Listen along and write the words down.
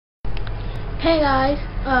Hey guys,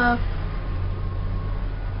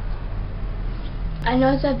 I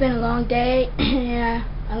know it's been a long day and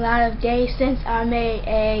a lot of days since I made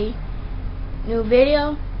a new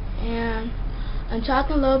video, and I'm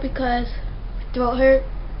talking low because my throat hurt,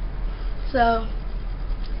 so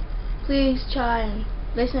please try and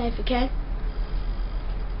listen if you can.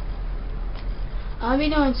 I'll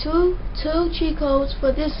be doing two cheat codes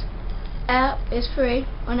for this app. It's free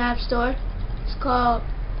on the App Store. It's called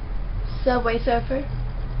Subway Surfer.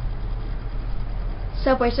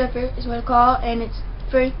 Subway Surfer is what it's called, and it's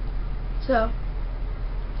free. So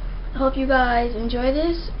I hope you guys enjoy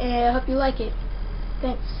this, and I hope you like it.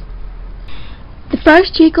 Thanks. The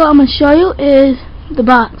first cheat code I'm going to show you is the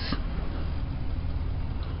box.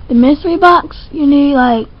 The mystery box. You need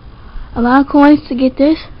like a lot of coins to get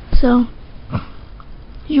this. So what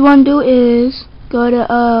you want to do is go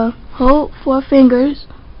to hold 4 fingers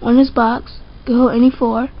on this box. You can hold any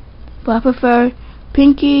 4. But I prefer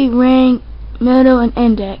pinky, ring, middle, and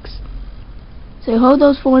index. So you hold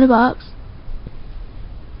those 4 in the box,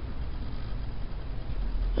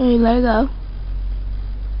 and you let it go,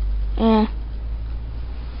 and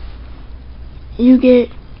you get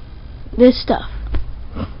this stuff.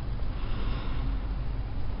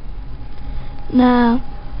 Now,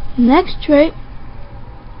 next trick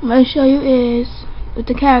I'm going to show you is with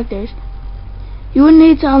the characters. You will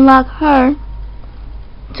need to unlock her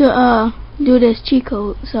to do this cheat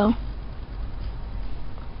code. So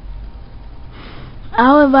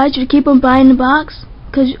I would advise you to keep on buying the box,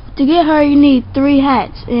 because to get her you need 3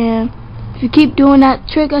 hats, and if you keep doing that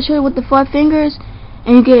trick I showed you with the 4 fingers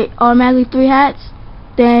and you get automatically 3 hats,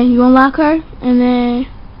 then you unlock her, and then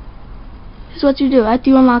this is what you do.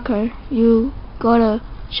 After you unlock her, you go to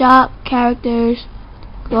shop, characters,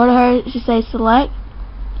 go to her, it should say select.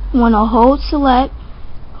 You want to hold select,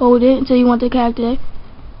 hold it until you want the character,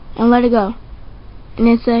 and let it go, and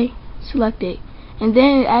then say select it, and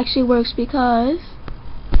then it actually works because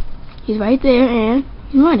he's right there and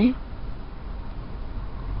he's running.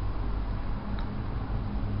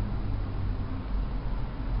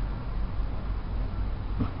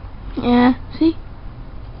 Yeah, see?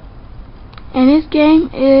 And this game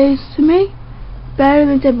is, to me, better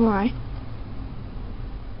than Temple Run.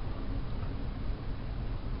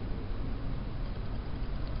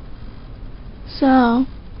 So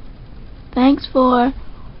thanks for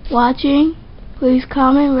watching. Please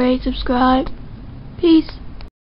comment, rate, subscribe. Peace.